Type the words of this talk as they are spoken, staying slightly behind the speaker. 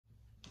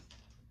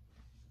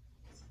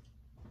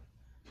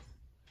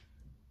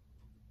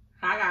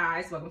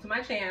guys, welcome to my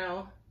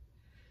channel.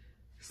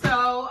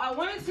 So I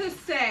wanted to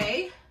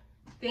say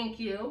thank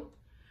you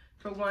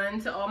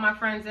to all my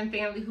friends and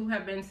family who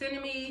have been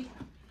sending me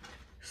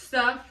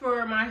stuff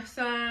for my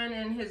son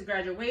and his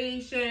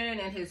graduation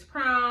and his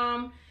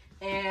prom,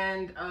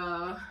 and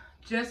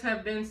just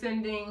have been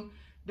sending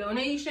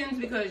donations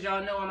because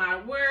y'all know I'm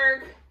out of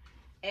work.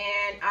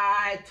 And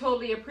I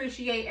totally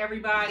appreciate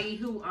everybody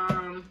who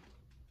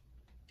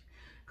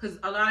because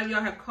a lot of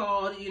y'all have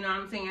called, you know what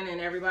I'm saying, and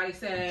everybody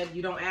said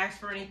you don't ask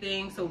for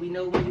anything, so we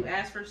know when you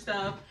ask for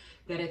stuff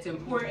that it's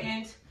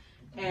important.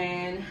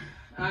 And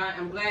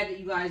I'm glad that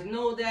you guys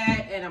know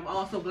that, and I'm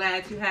also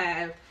glad to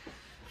have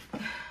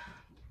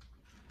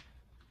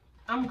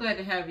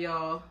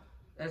y'all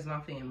as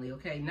my family,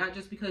 okay? Not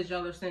just because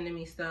y'all are sending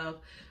me stuff,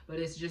 but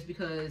it's just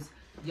because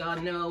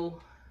y'all know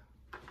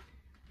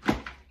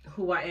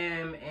who I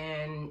am,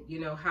 and you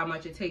know how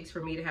much it takes for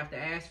me to have to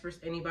ask for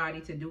anybody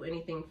to do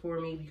anything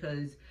for me,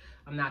 because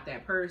I'm not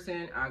that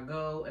person. I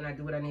go and I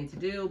do what I need to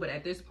do, but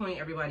at this point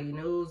everybody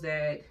knows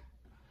that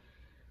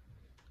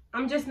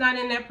I'm just not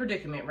in that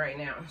predicament right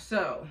now.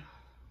 So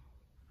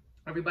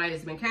everybody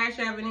that's been cash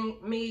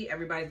apping me,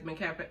 everybody's been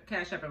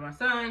cash apping my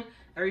son,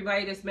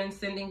 everybody that's been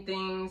sending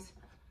things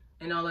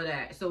and all of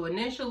that. So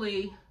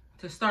initially,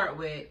 to start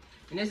with,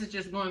 and this is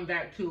just going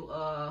back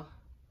to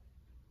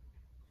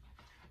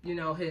you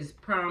know, his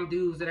prom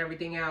dues and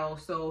everything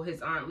else. So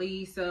his Aunt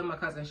Lisa, my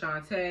cousin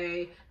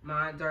Shantae,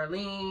 my Aunt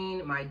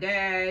Darlene, my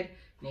dad,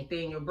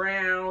 Nathaniel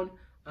Brown.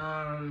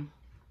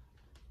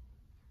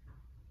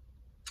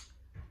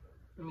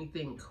 Let me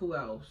think, who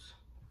else?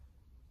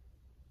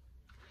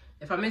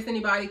 If I missed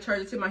anybody, charge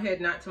it to my head,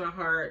 not to my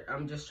heart.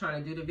 I'm just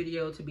trying to do the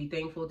video to be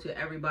thankful to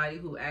everybody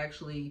who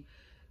actually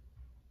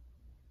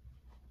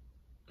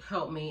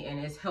helped me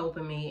and is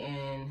helping me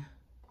and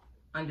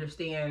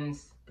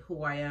understands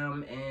who I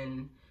am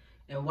and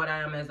what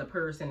I am as a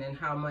person, and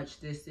how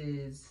much this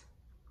is.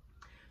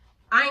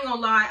 I ain't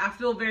gonna lie, I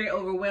feel very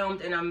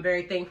overwhelmed, and I'm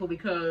very thankful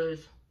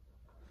because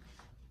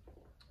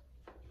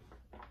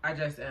I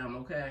just am,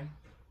 okay?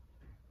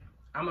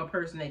 I'm a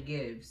person that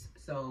gives,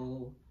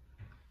 so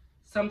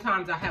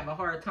sometimes I have a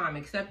hard time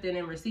accepting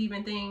and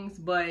receiving things,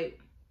 but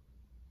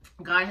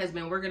God has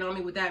been working on me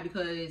with that,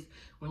 because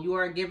when you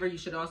are a giver, you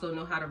should also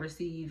know how to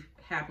receive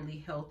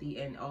happily, healthy,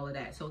 and all of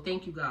that. So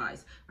thank you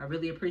guys. I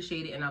really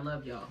appreciate it, and I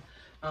love y'all.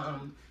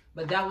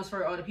 But that was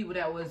for all the people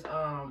that was,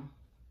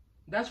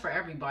 that's for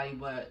everybody,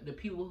 but the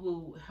people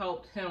who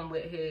helped him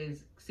with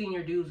his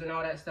senior dues and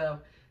all that stuff,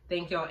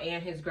 thank y'all,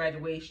 and his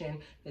graduation,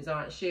 his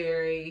Aunt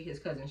Sherry, his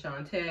cousin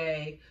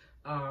Shantae,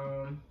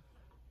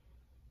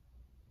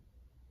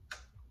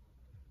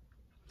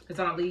 his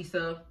Aunt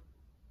Lisa,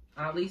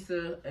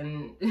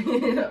 and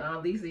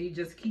Aunt Lisa, you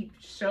just keep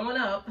showing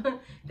up.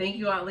 Thank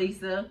you, Aunt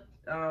Lisa.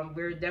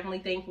 We're definitely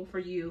thankful for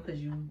you, because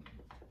you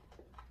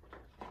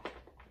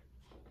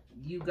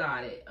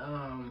got it.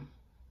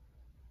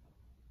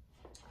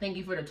 Thank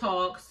you for the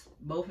talks,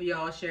 both of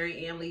y'all,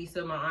 Sherry and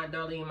Lisa, my Aunt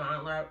Darlene,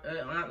 my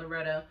Aunt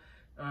Loretta,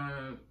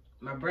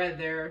 my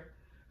brother,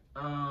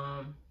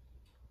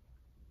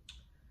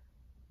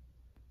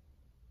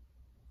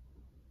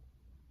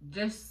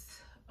 just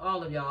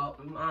all of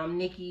y'all.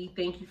 Nikki,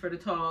 thank you for the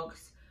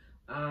talks.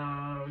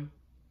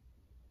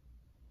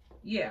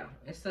 Yeah,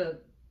 it's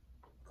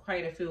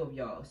quite a few of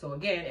y'all. So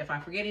again, if I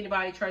forget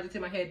anybody, charge it to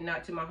my head,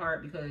 not to my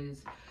heart,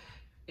 because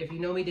if you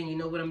know me, then you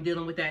know what I'm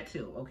dealing with that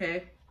too,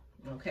 okay?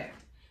 Okay.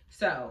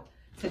 So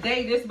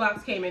today this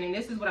box came in, and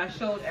this is what I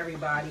showed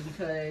everybody,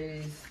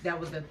 because that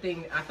was the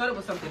thing. I thought it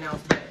was something else,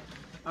 but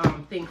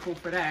I'm thankful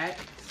for that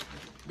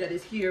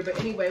is here. But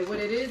anyway, what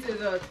it is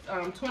a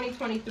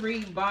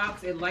 2023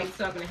 box. It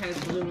lights up and it has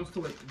balloons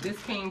to it. This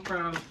came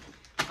from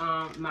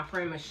my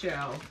friend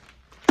Michelle.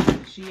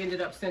 She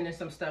ended up sending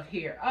some stuff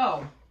here.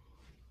 Oh,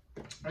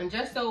 and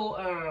just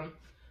so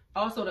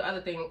also the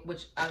other thing,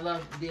 which I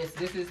love, this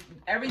is,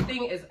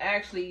 everything is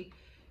actually,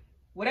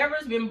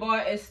 whatever's been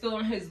bought is still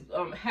on his,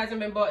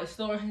 hasn't been bought, is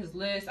still on his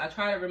list. I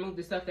try to remove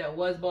the stuff that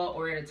was bought,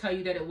 or to tell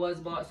you that it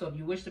was bought. So if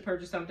you wish to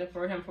purchase something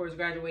for him for his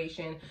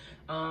graduation,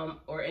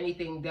 or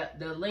anything, that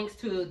the links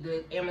to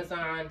the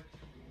Amazon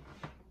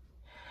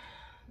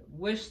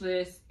wish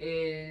list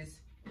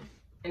is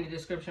in the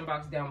description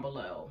box down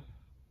below.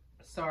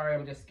 Sorry,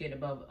 I'm just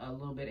getting a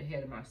little bit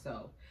ahead of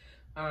myself.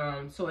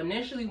 So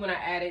initially when I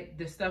added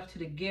the stuff to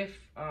the gift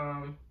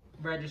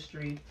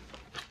registry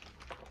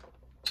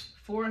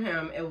for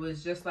him, it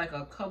was just like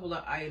a couple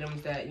of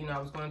items that, you know, I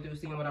was going through,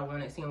 seeing what I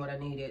wanted, seeing what I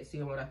needed,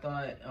 seeing what I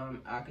thought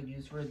I could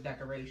use for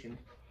decoration.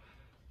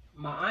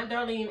 My Aunt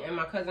Darlene and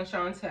my cousin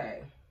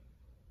Shantae,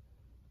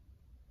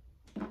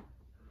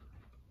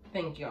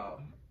 thank y'all,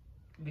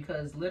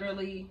 because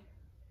literally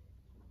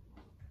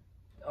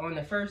on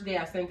the first day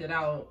I sent it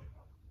out,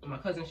 my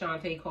cousin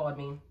Shantae called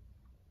me,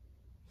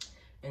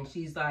 and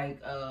she's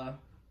like,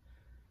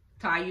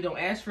 Ty, you don't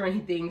ask for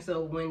anything,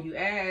 so when you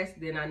ask,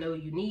 then I know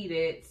you need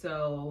it,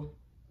 so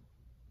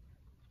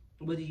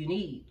what do you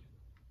need?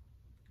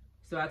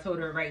 So I told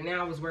her right now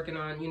I was working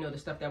on, you know, the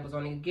stuff that was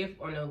on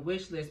the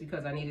wish list,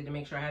 because I needed to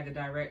make sure I had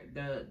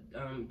the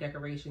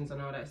decorations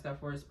and all that stuff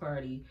for his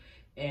party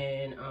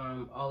and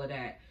all of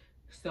that.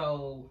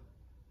 So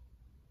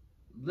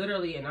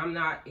literally, and I'm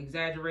not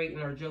exaggerating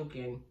or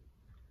joking,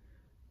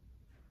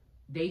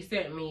 they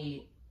sent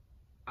me,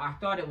 I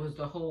thought it was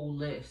the whole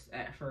list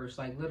at first.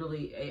 Like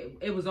literally,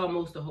 it was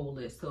almost the whole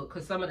list. So,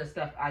 because some of the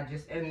stuff I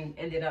just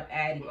ended up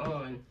adding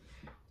on.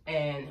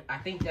 And I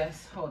think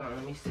that's, hold on,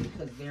 let me see,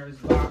 because there's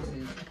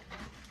boxes.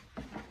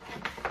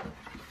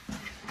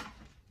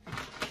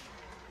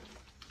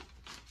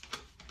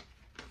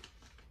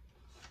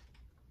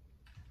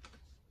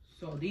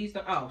 So these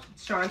are, oh,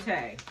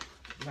 Shantae,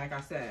 like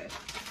I said.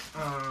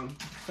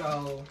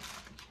 So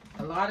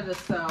a lot of the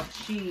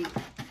stuff she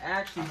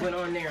actually went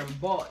on there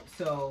and bought.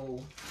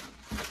 So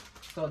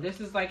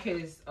this is like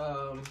his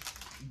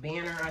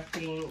banner, I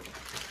think.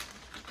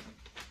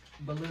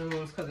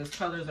 Balloons, because his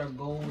colors are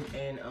gold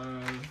and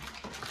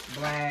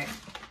black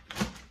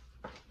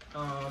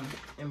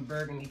and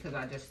burgundy, because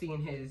I just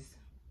seen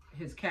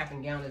his cap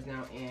and gown is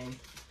now in.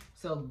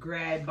 So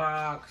grad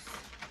box.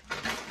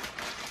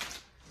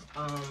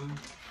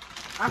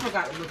 I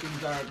forgot what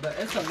these are, but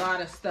it's a lot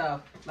of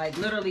stuff. Like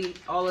literally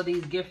all of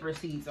these gift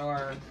receipts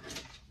are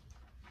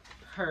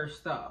her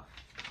stuff.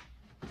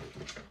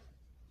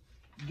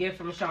 Gift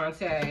from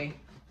Shantae.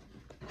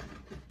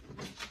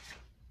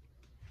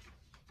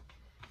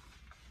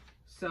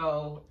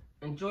 So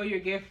enjoy your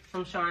gift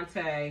from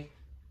Shantae.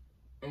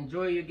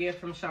 Enjoy your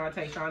gift from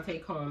Shantae.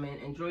 Shantae Coleman.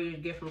 Enjoy your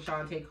gift from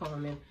Shantae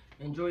Coleman.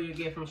 Enjoy your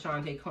gift from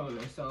Shantae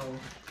Coleman. So,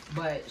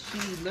 but she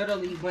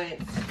literally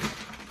went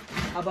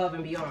above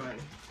and beyond.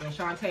 And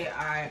Shantae,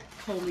 I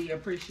totally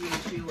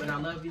appreciate you, and I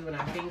love you, and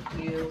I thank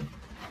you.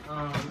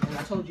 And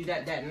I told you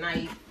that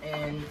night,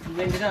 and you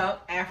ended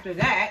up, after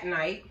that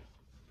night,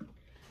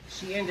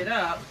 she ended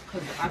up,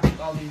 because I think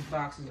all these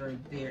boxes are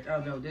there. Oh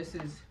no, this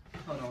is,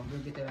 hold on, we'll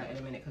get to that in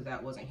a minute, because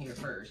that wasn't here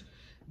first.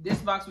 This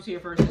box was here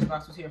first, this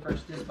box was here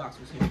first, this box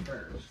was here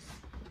first.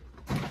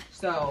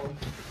 So,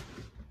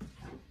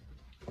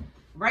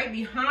 right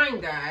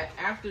behind that,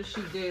 after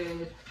she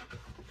did,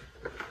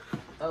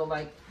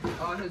 like,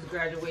 all his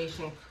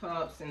graduation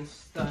cups and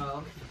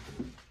stuff,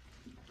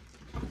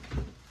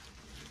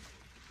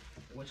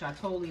 which I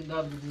totally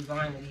love the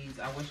design of these.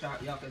 I wish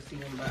y'all could see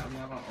them, but I'm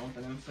not going to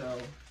open them, so.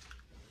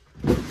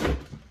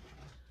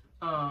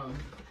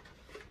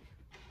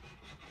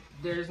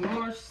 There's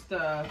more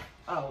stuff.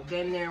 Oh,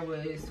 then there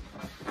was,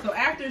 so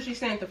after she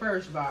sent the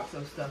first box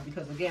of stuff,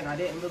 because again, I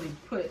didn't really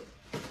put,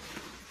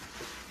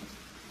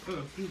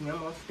 excuse me,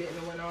 I'm all spitting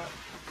and whatnot.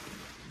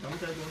 Don't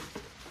judge me.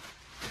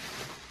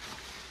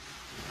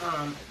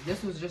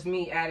 This was just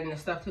me adding the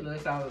stuff to the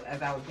list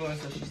as I was going.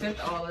 So she sent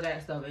all of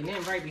that stuff, and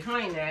then right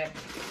behind that,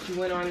 she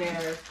went on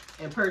there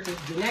and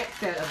purchased the next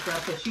set of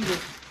stuff. So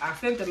I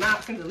sent the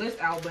list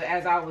out, but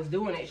as I was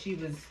doing it, she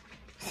was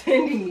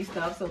sending me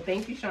stuff. So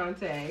thank you,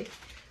 Shantae.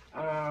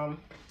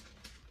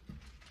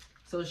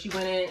 So she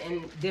went in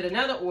and did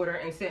another order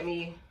and sent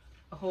me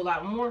a whole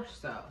lot more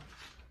stuff.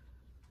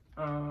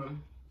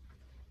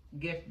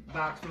 Gift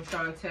box from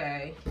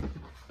Shantae.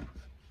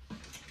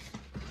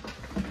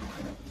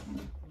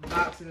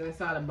 Boxes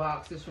inside of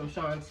boxes from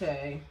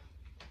Shantae.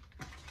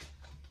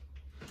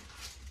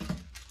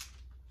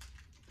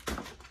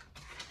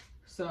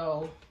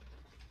 So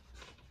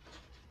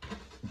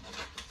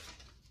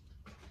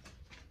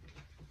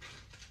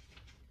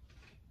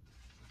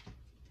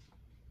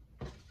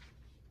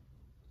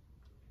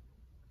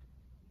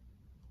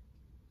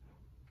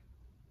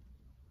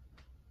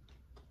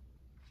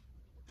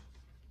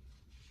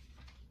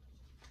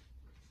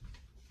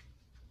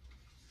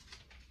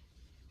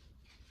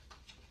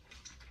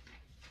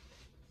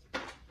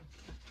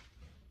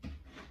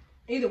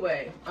either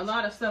way, a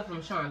lot of stuff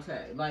from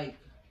Shantae. Like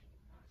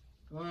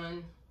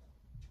 1,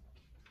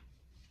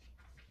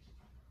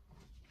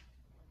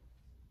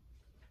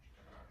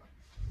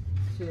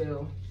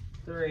 2,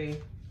 3,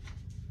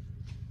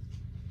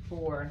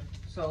 4.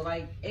 So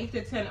like 8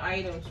 to 10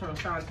 items from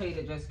Shantae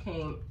that just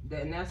came.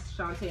 And that's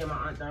Shantae and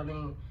my Aunt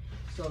Darlene.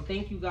 So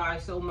thank you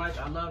guys so much.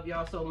 I love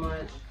y'all so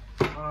much.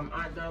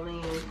 Aunt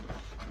Darlene,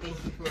 thank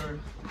you for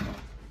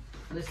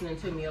listening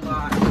to me a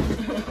lot.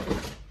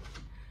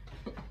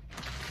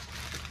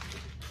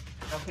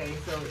 Okay,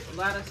 so a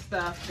lot of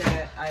stuff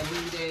that I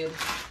needed.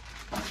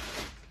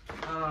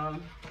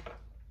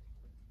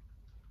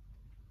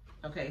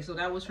 Okay, so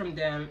that was from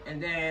them.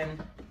 And then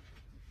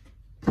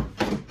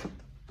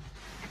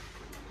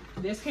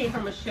this came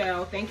from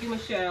Michelle. Thank you,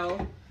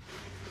 Michelle.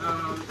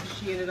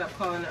 She ended up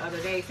calling the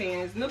other day saying,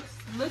 is looks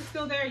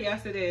still there?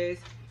 Yes, it is.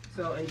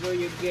 So enjoy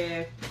your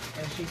gift.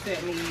 And she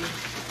sent me,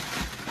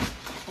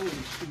 holy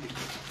shoot,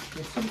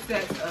 the 2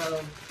 sets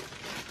of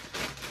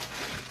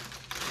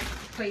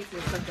plates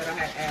and stuff that I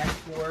had asked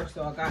for.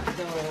 So I got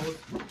those.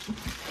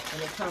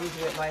 And it comes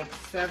with like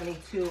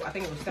 72, I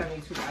think it was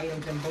 72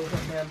 items in both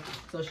of them.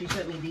 So she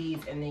sent me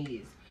these and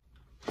these.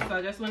 So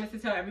I just wanted to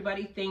tell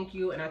everybody thank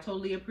you, and I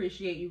totally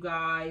appreciate you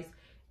guys.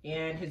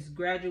 And his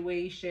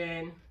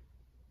graduation,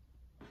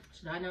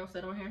 should I announce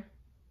that on here?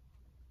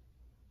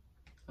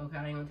 Okay,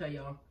 I ain't gonna tell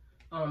y'all.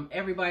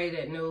 Everybody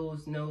that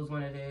knows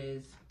when it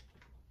is.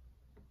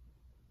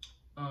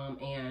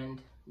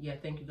 And yeah,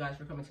 thank you guys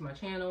for coming to my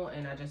channel.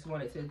 And I just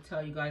wanted to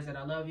tell you guys that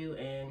I love you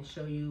and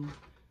show you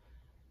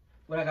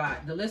what I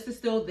got. The list is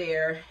still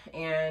there,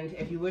 and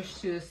if you wish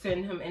to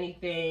send him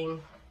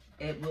anything,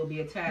 it will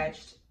be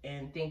attached.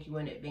 And thank you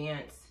in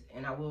advance.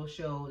 And I will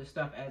show the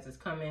stuff as it's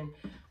coming.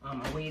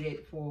 I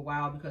waited for a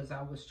while because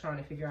I was trying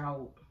to figure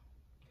out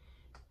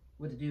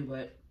what to do,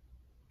 but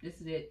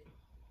this is it.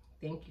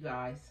 Thank you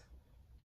guys.